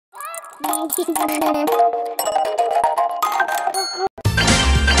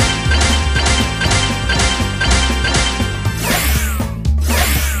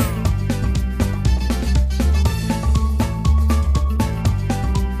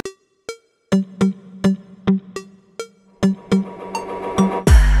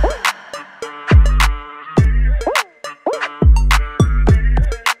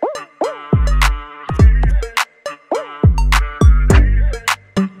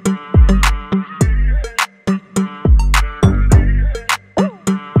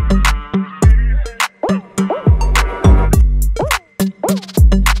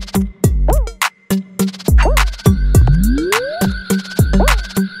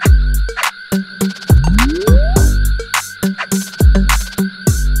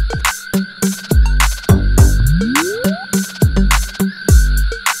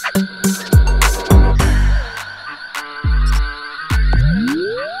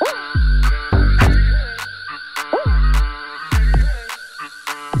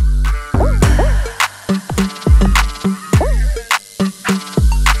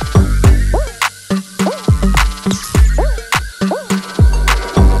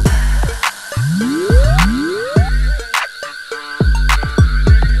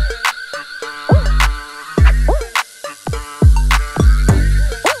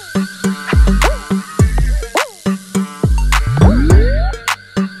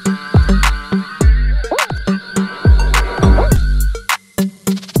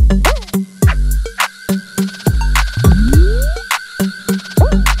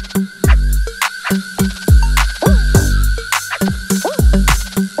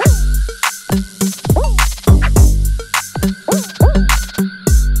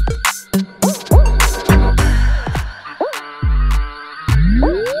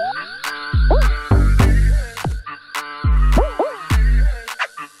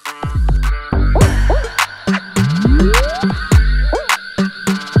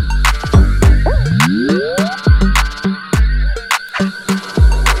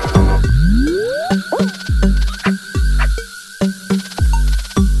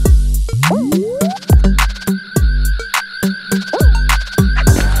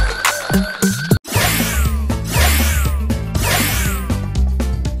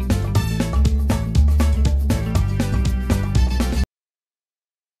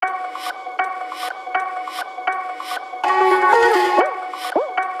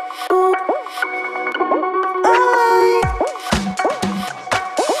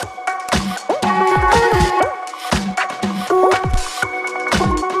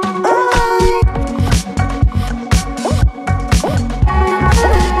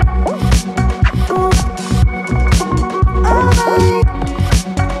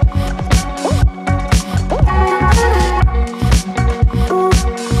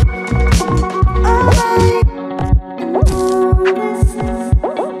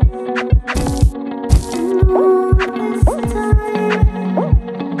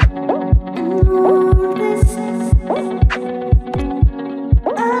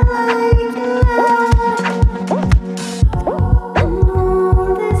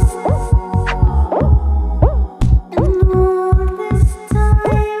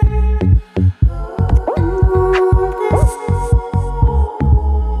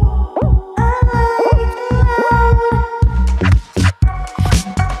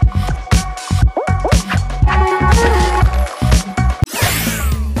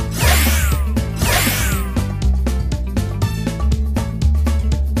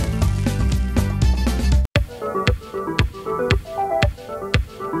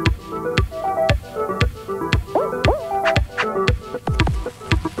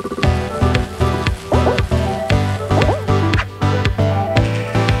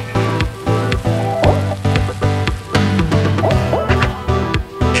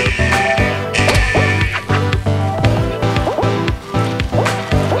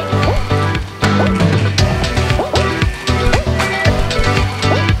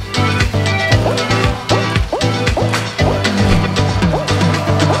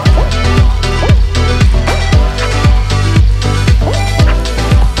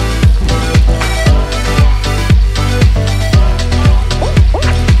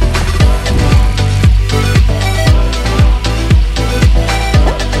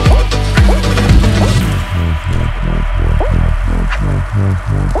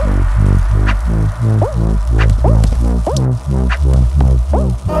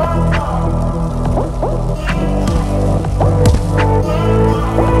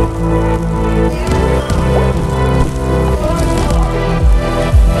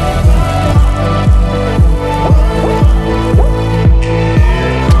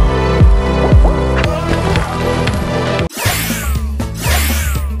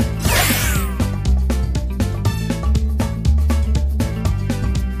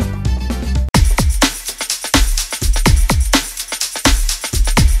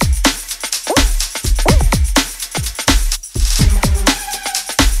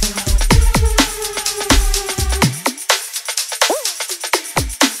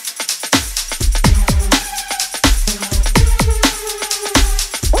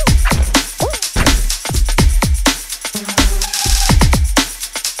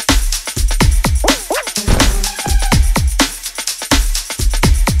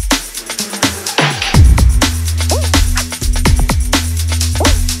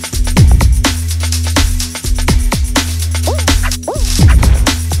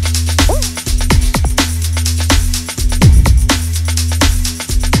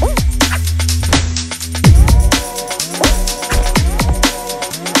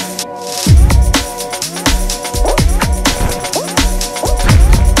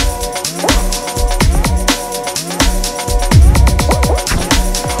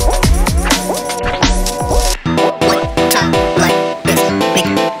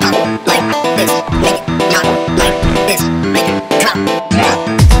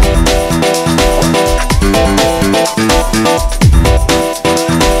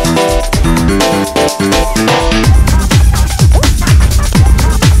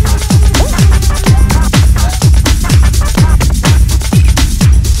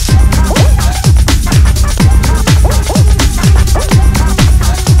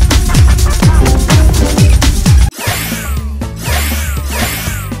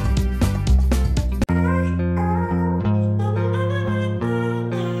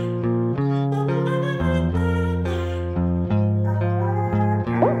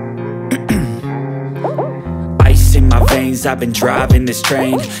years I've been driving this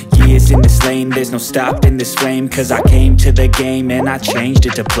train, years in this lane, there's no stopping this flame. Cause I came to the game and I changed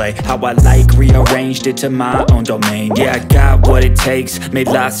it to play how I like, rearranged it to my own domain. Yeah, I got what it takes, made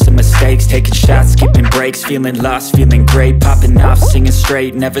lots of mistakes, taking shots, skipping breaks, feeling lost, feeling great, popping off, singing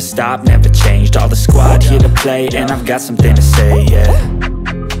straight, never stopped, never changed. All the squad here to play and I've got something to say, yeah.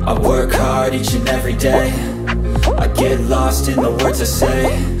 I work hard each and every day, I get lost in the words I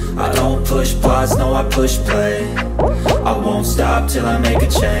say. I don't push pause, no I push play. I won't stop till I make a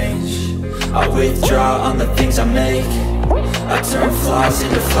change. I withdraw on the things I make. I turn flaws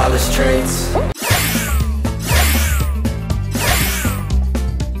into flawless traits.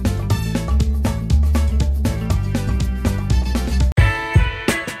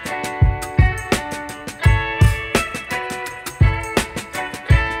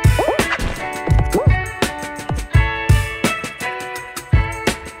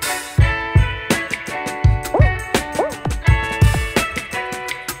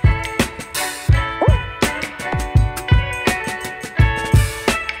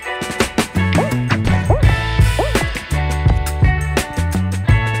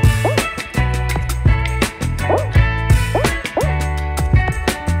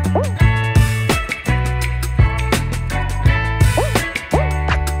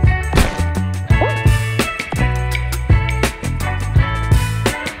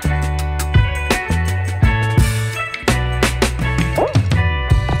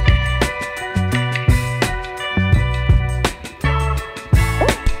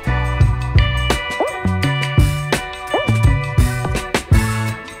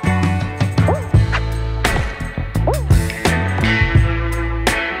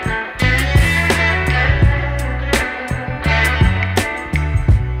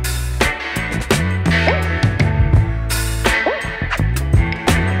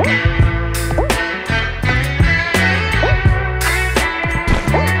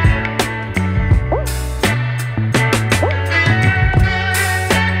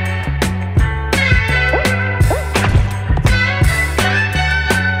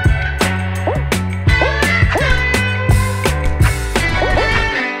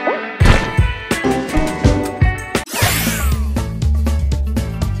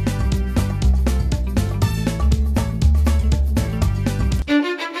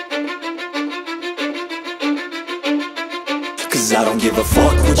 Cause I don't give a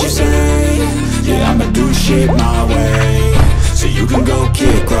fuck what you say. Yeah, I'ma do shit my way. So you can go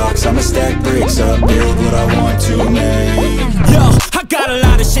kick rocks, I'ma stack bricks up, build what I want to make. Yo, I got a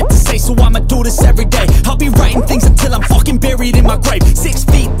lot of shit to say, so I'ma do this every day. I'll be writing things until I'm fucking buried in my grave. 6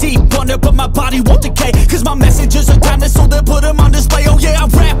 feet deep under, but my body won't decay. Cause my messages are timeless, so they'll put them on display. Oh yeah, I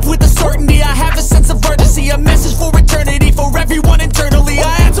rap with a certainty, I have a sense of urgency. A message for eternity, for everyone internally.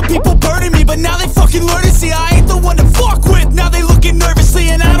 I had some people burning me, but now they fucking learn to see I ain't the one to fuck with, now they looking nervously.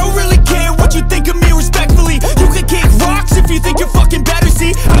 And I don't really care what you think of me, respectfully. You can kick rocks if you think you're fucking better,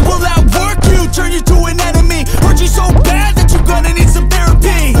 see. I will outwork you, turn you to an enemy. Hurt you so bad that you're gonna need some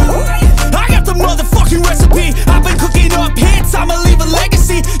therapy. I got the motherfucking recipe, I've been cooking up hits, I'ma leave a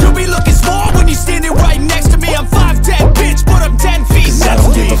legacy. You'll be looking small when you're standing right next to me. I'm 5'10", bitch, but I'm 10 feet next to me. I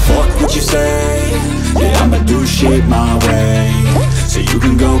don't give a fuck what you say. Yeah, I'ma do shit my way. So you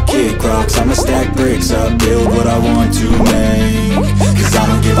can go kick rocks, I'ma stack bricks up, build what I want to make.